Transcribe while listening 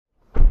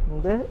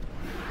근데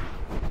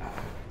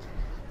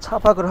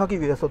차박을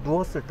하기 위해서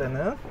누웠을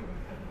때는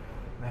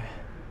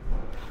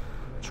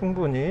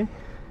충분히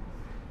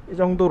이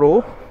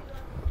정도로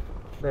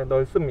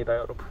넓습니다,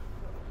 여러분.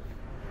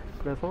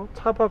 그래서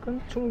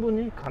차박은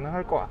충분히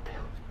가능할 것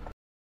같아요.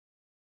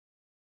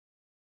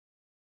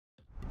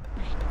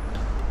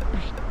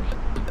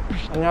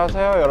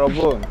 안녕하세요,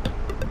 여러분.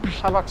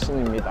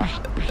 차박씬입니다.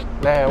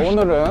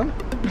 오늘은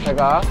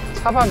제가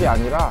차박이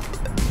아니라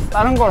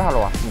다른 걸 하러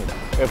왔습니다.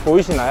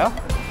 보이시나요?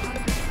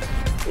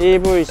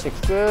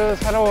 EV6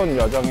 새로운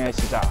여정의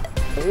시작,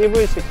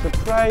 EV6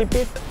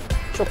 프라이빗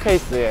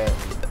쇼케이스에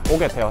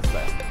오게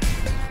되었어요.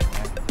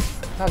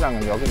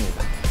 행사장은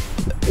여기입니다.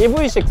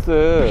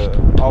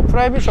 EV6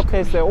 프라이빗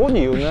쇼케이스에 온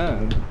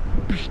이유는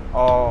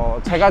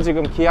제가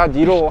지금 기아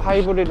니로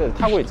하이브리드를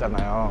타고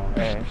있잖아요.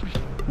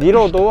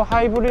 니로도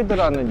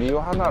하이브리드라는 이유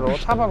하나로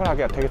차박을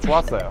하기가 되게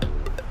좋았어요.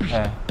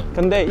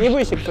 근데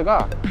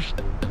EV6가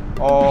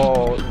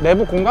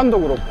내부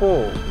공간도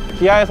그렇고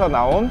기아에서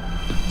나온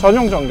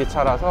전용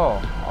전기차라서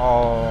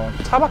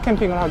차박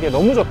캠핑을 하기에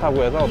너무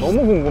좋다고 해서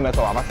너무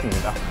궁금해서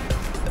와봤습니다.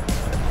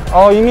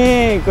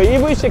 이미 그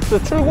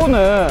EV6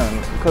 출고는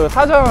그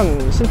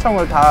사전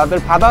신청을 다들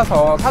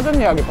받아서 사전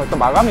예약이 벌써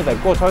마감이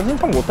됐고 전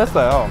신청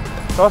못했어요.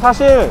 저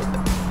사실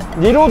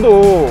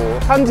니로도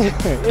산지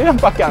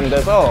 1년밖에 안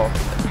돼서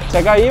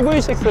제가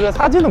EV6를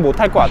사지는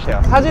못할 것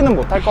같아요. 사지는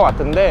못할 것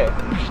같은데,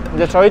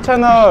 이제 저희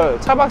채널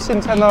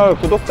차박씬 채널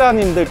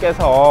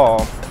구독자님들께서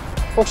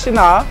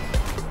혹시나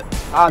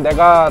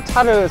내가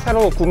차를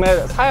새로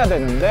사야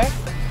되는데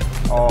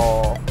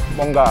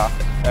뭔가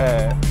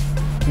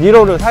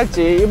니로를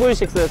살지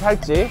EV6를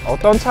살지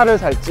어떤 차를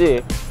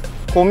살지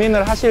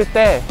고민을 하실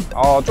때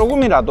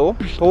조금이라도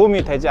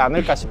도움이 되지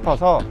않을까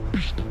싶어서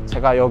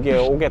제가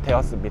여기에 오게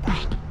되었습니다.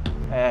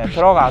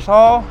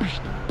 들어가서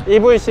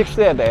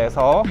EV6에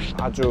대해서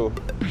아주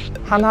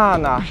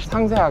하나하나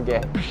상세하게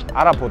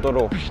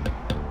알아보도록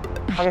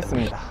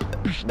하겠습니다.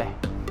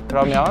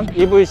 그러면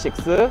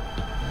EV6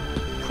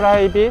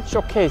 프라이빗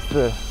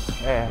쇼케이스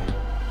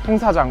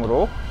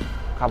행사장으로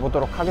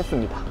가보도록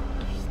하겠습니다.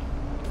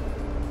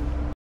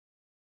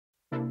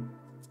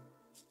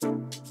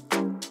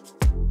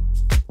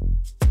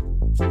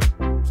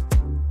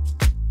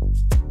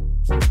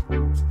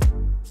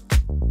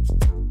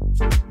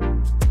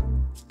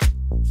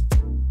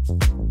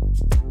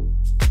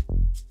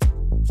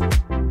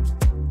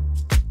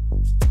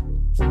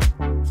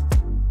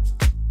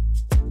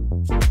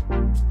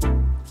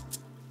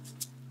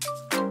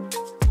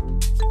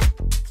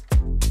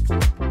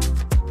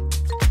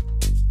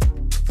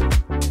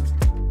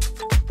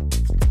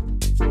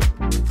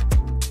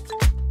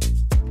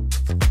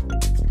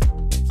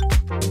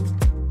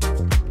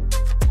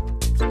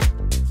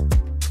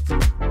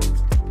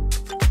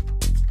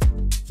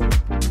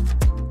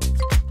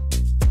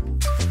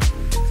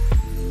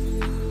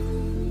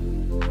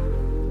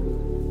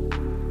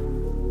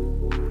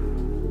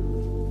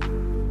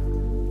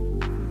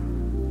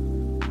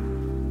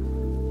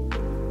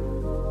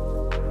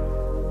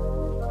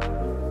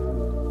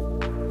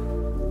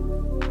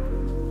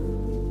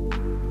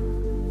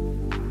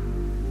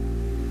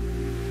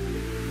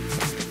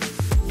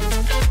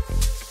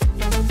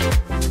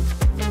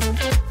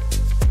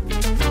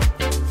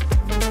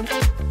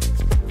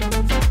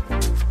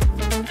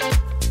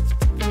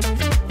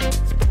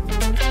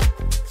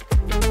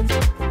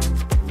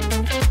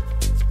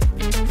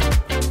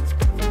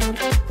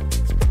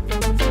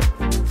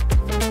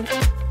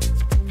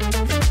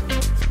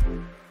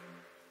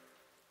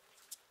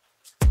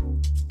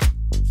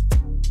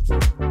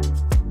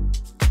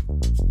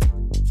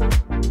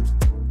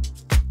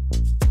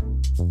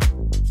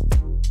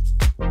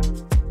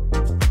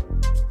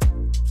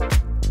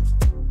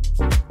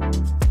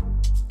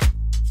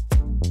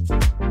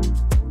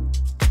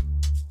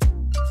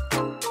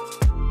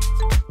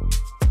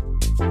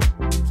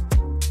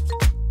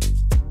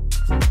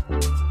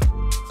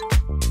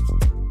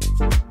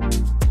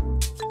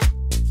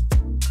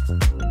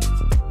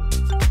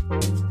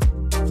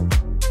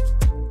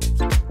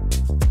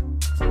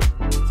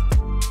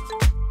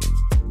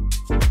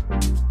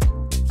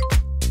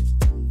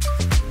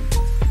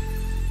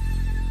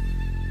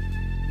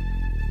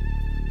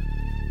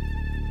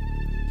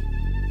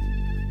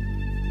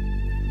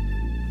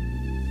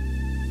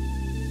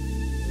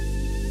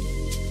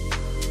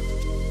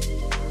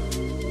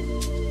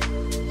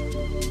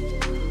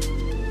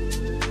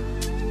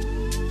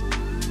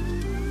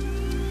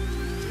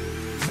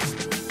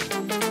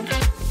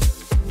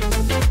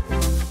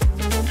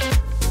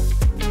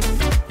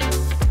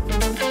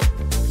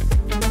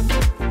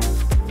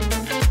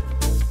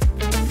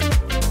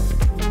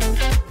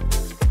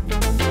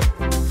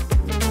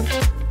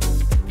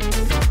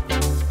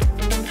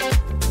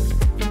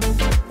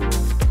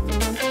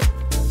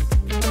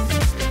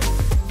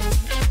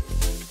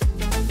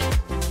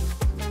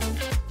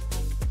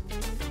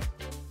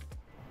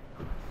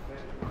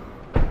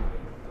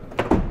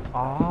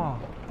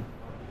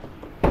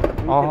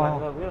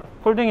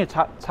 폴딩이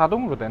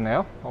자동으로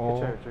되네요.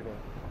 그렇죠, 이쪽에.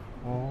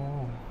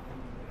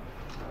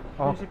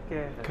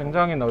 쉽게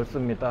굉장히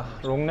넓습니다.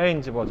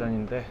 롱레인지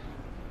버전인데,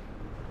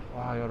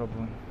 와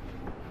여러분,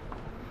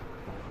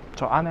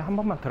 저 안에 한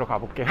번만 들어가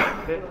볼게요.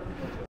 네.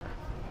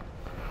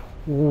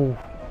 오.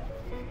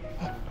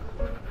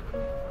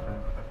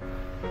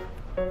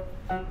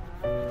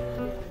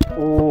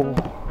 오.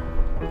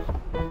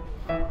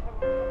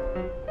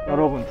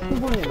 여러분,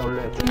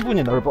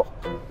 충분히 넓어.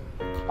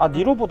 아,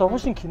 니로보다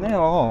훨씬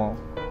기네요.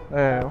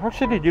 네,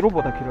 확실히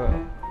니로보다 길어요.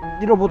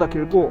 니로보다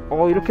길고,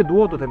 이렇게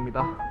누워도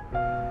됩니다.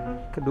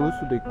 이렇게 누울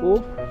수도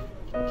있고,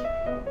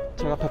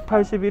 제가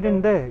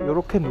 181인데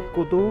이렇게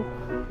눕고도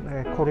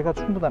네, 거리가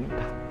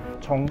충분합니다.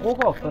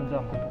 전고가 어떤지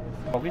한번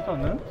보겠습니다.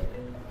 여기서는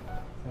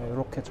네,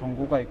 이렇게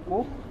전고가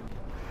있고,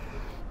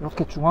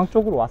 이렇게 중앙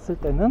쪽으로 왔을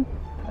때는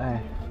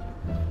네,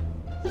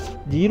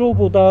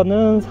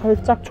 니로보다는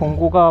살짝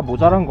전고가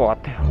모자란 것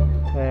같아요.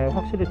 네,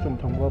 확실히 좀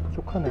전고가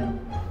부족하네요.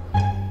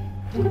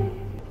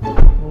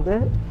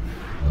 근데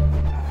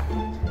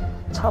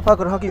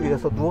차박을 하기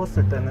위해서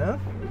누웠을 때는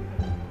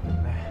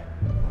네,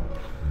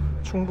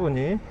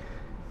 충분히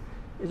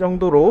이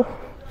정도로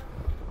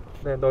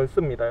네,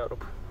 넓습니다, 여러분.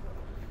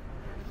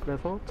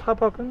 그래서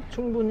차박은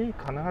충분히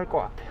가능할 것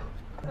같아요.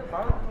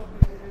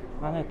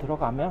 안에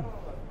들어가면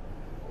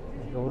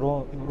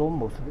이런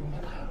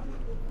모습입니다.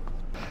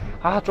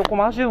 아, 조금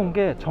아쉬운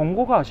게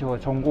전고가 아쉬워요.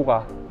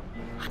 전고가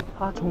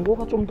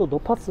좀 더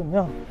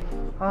높았으면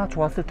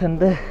좋았을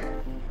텐데,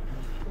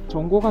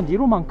 전고가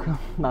니로만큼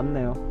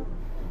낮네요.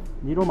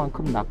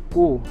 니로만큼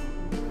낮고,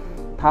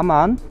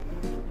 다만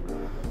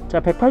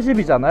제가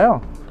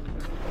 180이잖아요.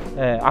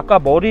 네, 아까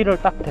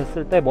머리를 딱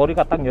댔을 때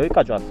머리가 딱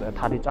여기까지 왔어요.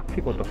 다리 쫙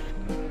펴고도.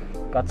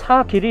 그러니까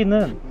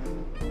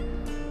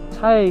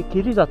차의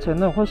길이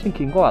자체는 훨씬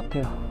긴 것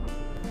같아요.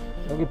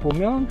 여기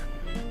보면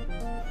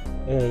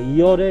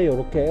 2열에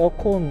이렇게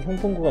에어컨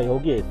송풍구가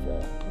여기에 있어요.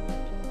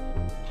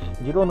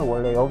 니로는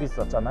원래 여기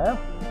있었잖아요.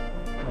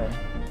 네.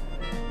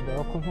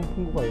 에어컨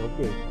송풍구가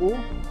여기에 있고,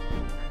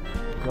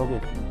 여기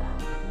있습니다.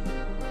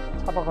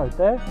 차박할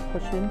때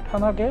훨씬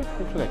편하게 할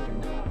수가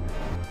있습니다.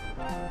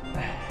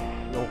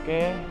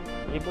 요게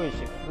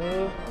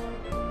EV6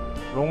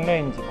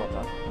 롱레인지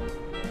버전.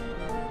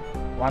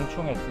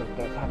 완충했을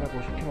때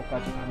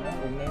 450km까지 가는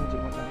롱레인지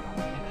버전이라고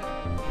합니다.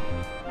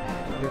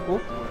 그리고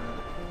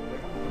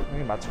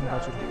여기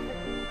마찬가지로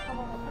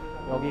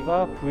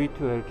여기가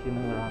V2L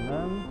기능을 하는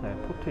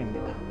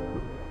포트입니다.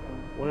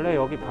 원래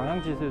여기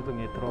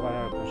방향지시등이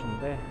들어가야 할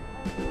곳인데,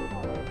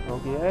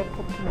 여기에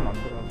포트를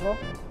만들어서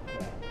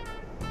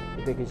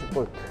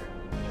 220V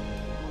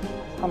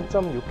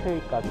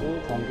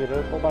 3.6K까지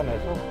전기를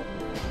뽑아내서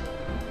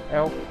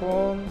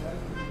에어컨,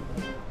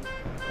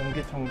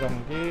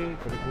 공기청정기,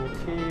 그리고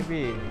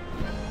TV,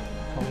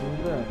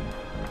 전등,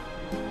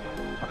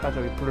 아까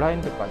저기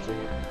블라인드까지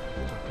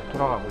이렇게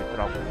돌아가고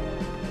있더라고요.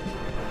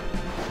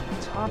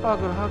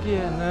 차박을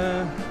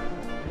하기에는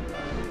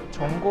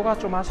전고가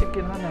좀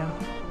아쉽긴 하네요.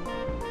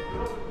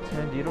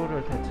 제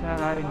니로를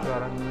대체할 아이인 줄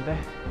알았는데,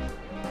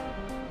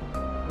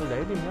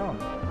 내리면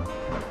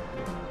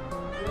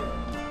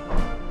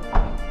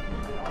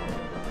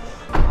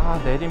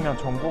내리면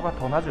전고가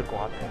더 낮을 것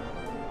같아요.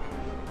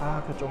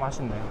 그게 좀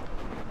아쉽네요.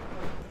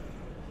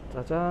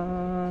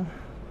 짜잔,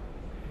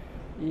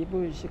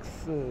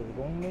 EV6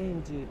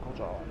 롱레인지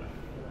버전.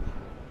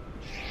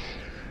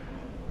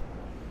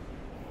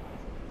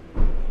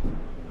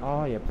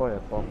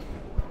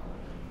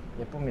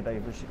 예쁩니다.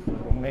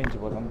 EV6 롱레인지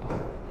버전도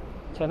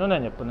제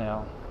눈엔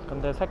예쁘네요.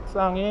 근데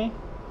색상이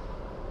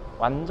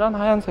완전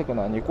하얀색은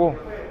아니고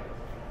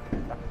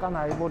약간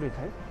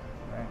아이보리색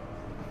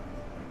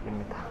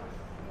입니다.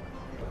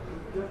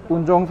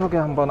 운전석에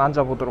한번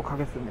앉아보도록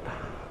하겠습니다.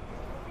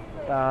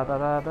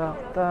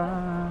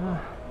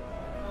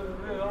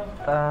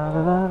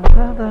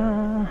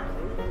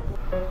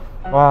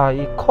 와,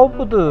 이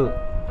커브드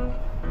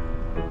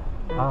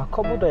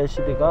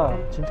LCD가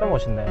진짜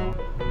멋있네요.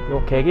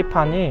 요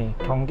계기판이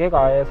경계가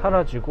아예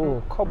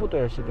사라지고 커브드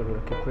LCD로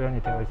이렇게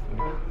구현이 되어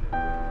있습니다.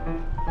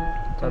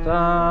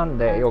 짜잔.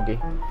 네, 여기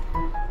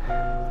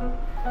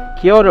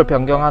기어를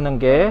변경하는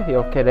게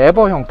이렇게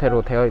레버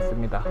형태로 되어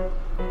있습니다.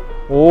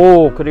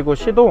 오, 그리고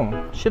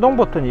시동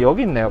버튼이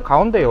여기 있네요.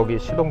 가운데 여기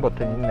시동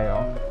버튼이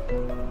있네요.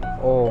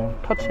 오,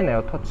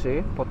 터치네요.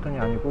 터치 버튼이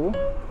아니고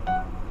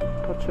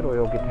터치로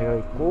여기 되어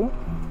있고,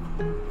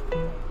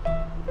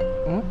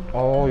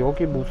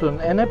 여기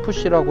무슨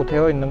NFC라고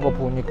되어 있는 거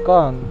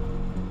보니까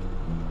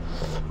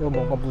이거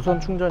뭔가 무선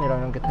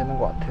충전이랑 게 되는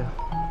것 같아요.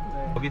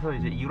 네. 여기서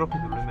이제 이렇게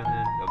누르면은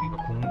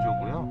여기가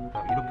공조고요.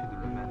 그다음 이렇게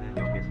누르면은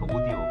여기서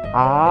오디오,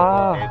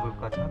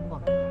 앱을까지 하는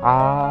겁니다.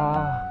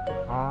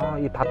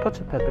 이 다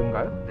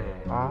터치패드인가요? 네.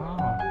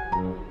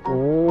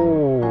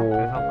 오.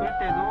 그래서 끌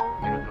때도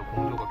예를 들어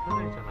공조가 켜져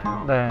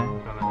있잖아요. 네.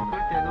 그러면 끌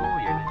때도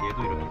얘도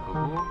이렇게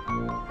끄고,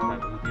 그다음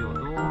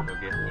오디오도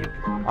여기에 이렇게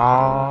끄고.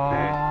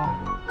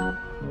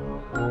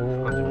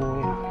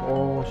 오,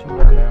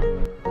 신기하네요.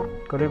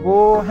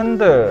 그리고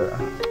핸들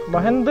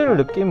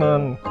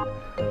느낌은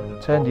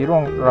제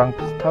니롱랑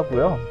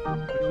비슷하고요.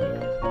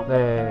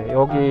 네,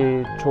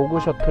 여기 조그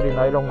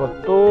셔틀이나 이런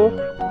것도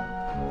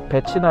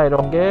배치나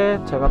이런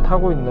게 제가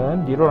타고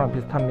있는 니로랑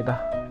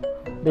비슷합니다.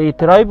 근데 이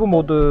드라이브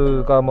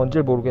모드가 뭔지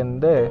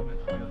모르겠는데,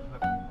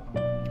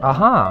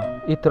 아하,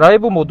 이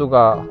드라이브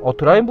모드가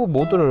드라이브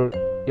모드를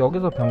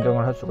여기서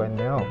변경을 할 수가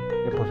있네요.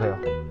 여기 보세요.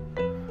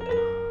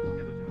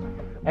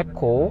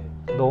 에코,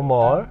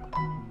 노멀,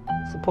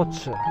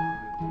 스포츠.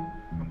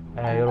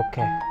 네,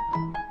 이렇게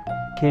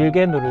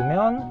길게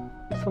누르면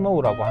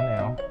스노우라고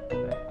하네요.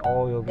 네,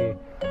 여기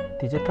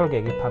디지털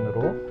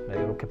계기판으로 네,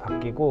 이렇게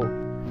바뀌고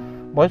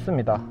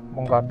멋있습니다.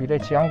 뭔가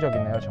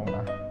미래지향적이네요,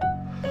 정말.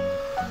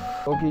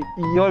 여기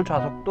 2열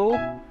좌석도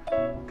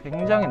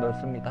굉장히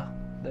넓습니다.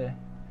 네,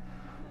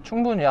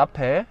 충분히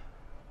앞에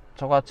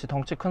저같이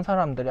덩치 큰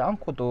사람들이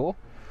앉고도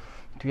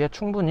뒤에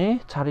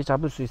충분히 자리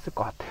잡을 수 있을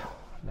것 같아요.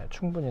 네,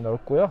 충분히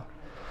넓고요.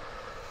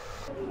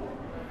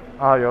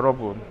 아,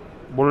 여러분,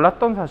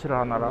 몰랐던 사실을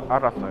하나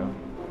알았어요.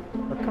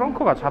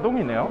 트렁크가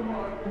자동이네요.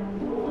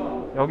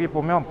 여기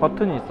보면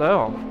버튼이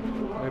있어요.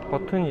 여기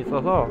버튼이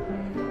있어서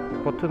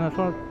버튼을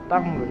손을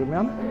딱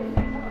누르면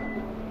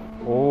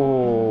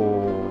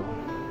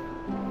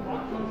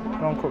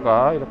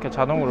트렁크가 이렇게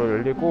자동으로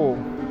열리고,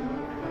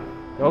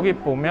 여기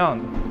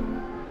보면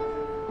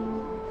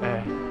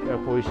네,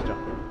 여기 보이시죠?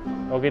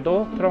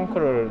 여기도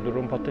트렁크를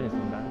누른 버튼이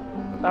있습니다.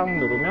 딱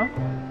누르면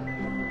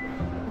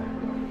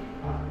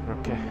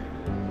이렇게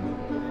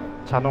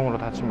자동으로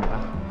닫힙니다.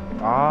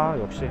 아,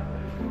 역시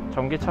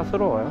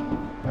전기차스러워요.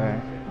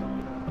 네.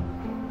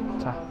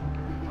 자,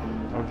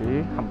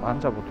 여기 한번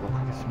앉아보도록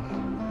하겠습니다.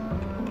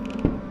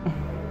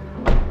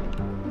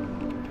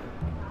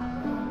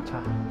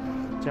 자,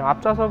 지금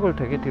앞좌석을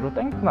되게 뒤로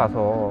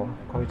당겨놔서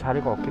거의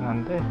자리가 없긴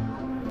한데,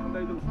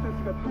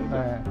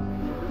 네,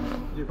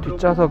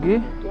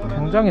 뒷좌석이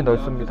굉장히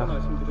넓습니다.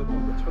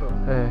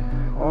 네,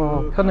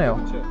 편해요.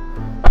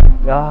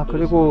 야,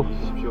 그리고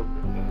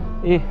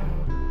이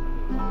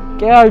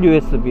깨알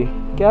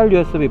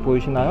USB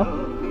보이시나요?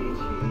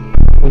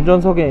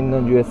 운전석에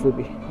있는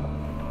USB.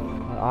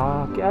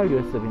 깨알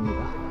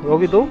USB입니다.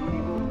 여기도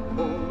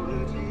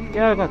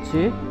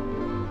깨알같이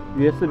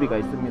USB가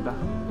있습니다.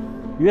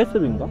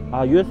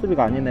 USB인가?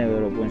 USB가 아니네요,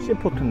 여러분.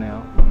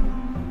 C포트네요.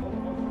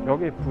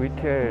 여기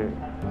VTL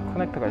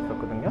커넥터가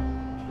있었거든요.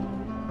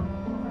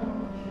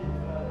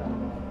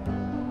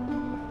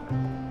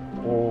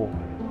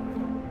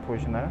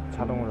 보이시나요?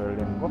 자동으로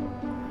열리는 거.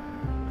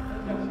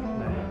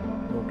 네,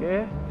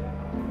 요게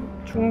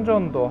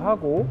충전도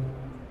하고,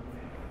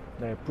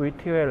 네,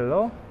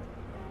 VTL로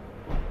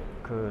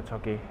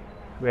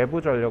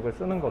외부 전력을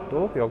쓰는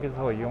것도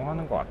여기서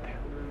이용하는 것 같아요.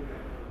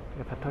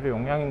 이게 배터리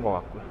용량인 것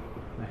같고요.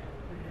 네,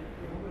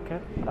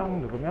 이렇게 딱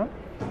누르면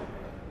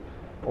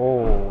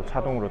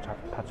자동으로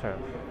닫혀요.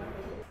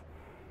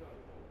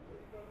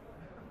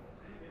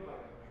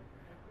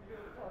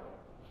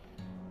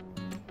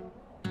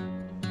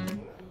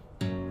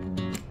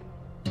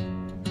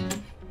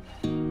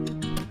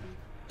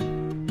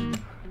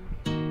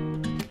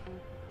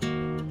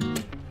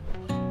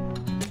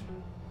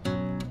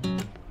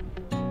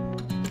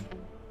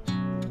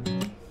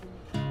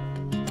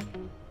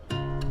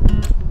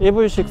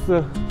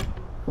 EV6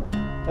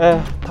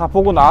 다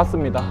보고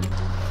나왔습니다.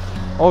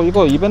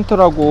 이거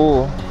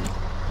이벤트라고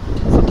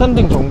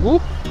스탠딩 전구?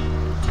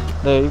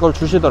 네, 이걸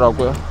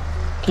주시더라고요.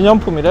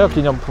 기념품이래요,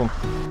 기념품.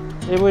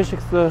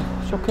 EV6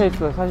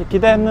 쇼케이스 사실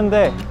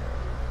기대했는데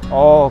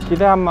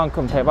기대한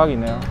만큼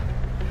대박이네요.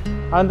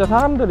 근데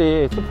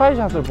사람들이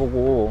스파이샷을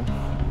보고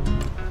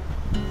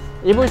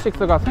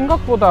EV6가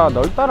생각보다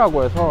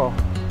넓다라고 해서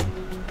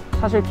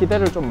사실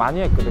기대를 좀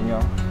많이 했거든요.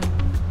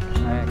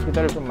 네,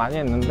 기대를 좀 많이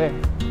했는데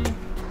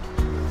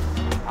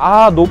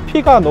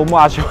높이가 너무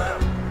아쉬워요.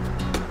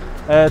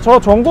 네, 저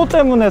전고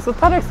때문에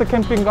스타렉스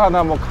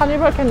캠핑카나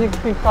카니발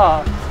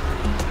캠핑카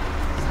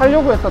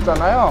살려고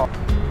했었잖아요.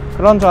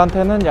 그런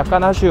저한테는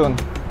약간 아쉬운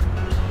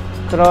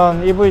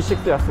그런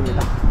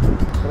EV6였습니다.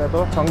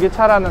 그래도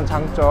전기차라는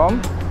장점,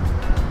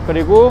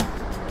 그리고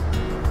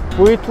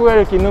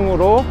V2L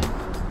기능으로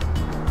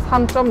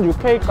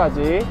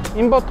 3.6K까지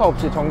인버터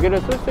없이 전기를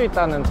쓸 수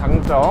있다는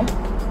장점,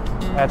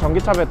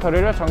 전기차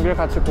배터리를 전기를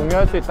같이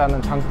공유할 수 있다는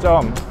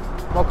장점,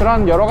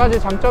 그런 여러가지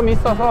장점이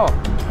있어서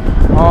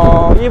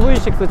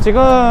EV6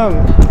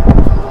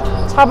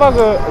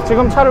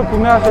 지금 차를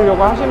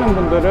구매하시려고 하시는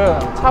분들은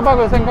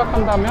차박을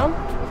생각한다면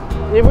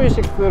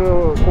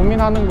EV6를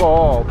고민하는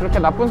거 그렇게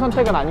나쁜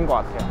선택은 아닌 것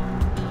같아요.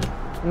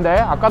 근데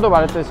아까도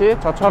말했듯이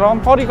저처럼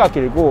허리가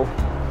길고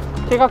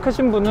키가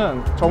크신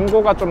분은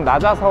전고가 좀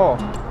낮아서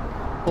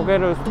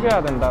고개를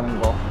숙여야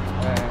된다는 거,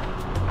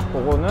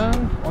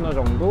 그거는 어느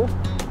정도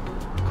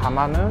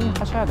감안은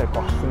하셔야 될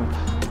것 같습니다.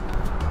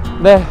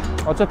 네,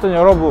 어쨌든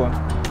여러분,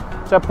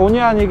 제가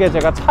본의 아니게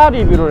제가 차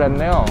리뷰를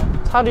했네요.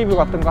 차 리뷰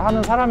같은 거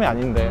하는 사람이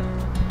아닌데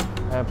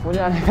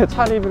본의 아니게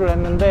차 리뷰를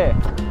했는데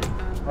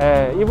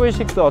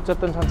EV6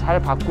 어쨌든 전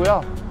잘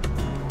봤고요.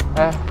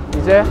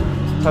 이제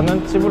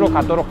저는 집으로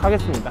가도록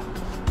하겠습니다.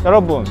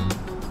 여러분,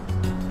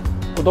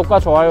 구독과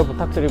좋아요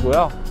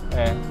부탁드리고요.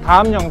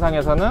 다음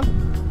영상에서는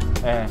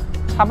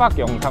차박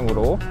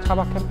영상으로,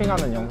 차박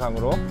캠핑하는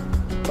영상으로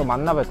또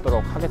만나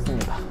뵙도록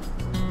하겠습니다.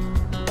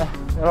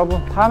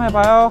 여러분 다음에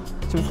봐요.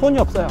 지금 손이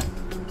없어요.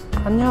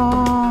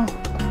 안녕.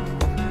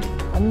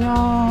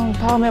 안녕.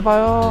 다음에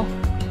봐요.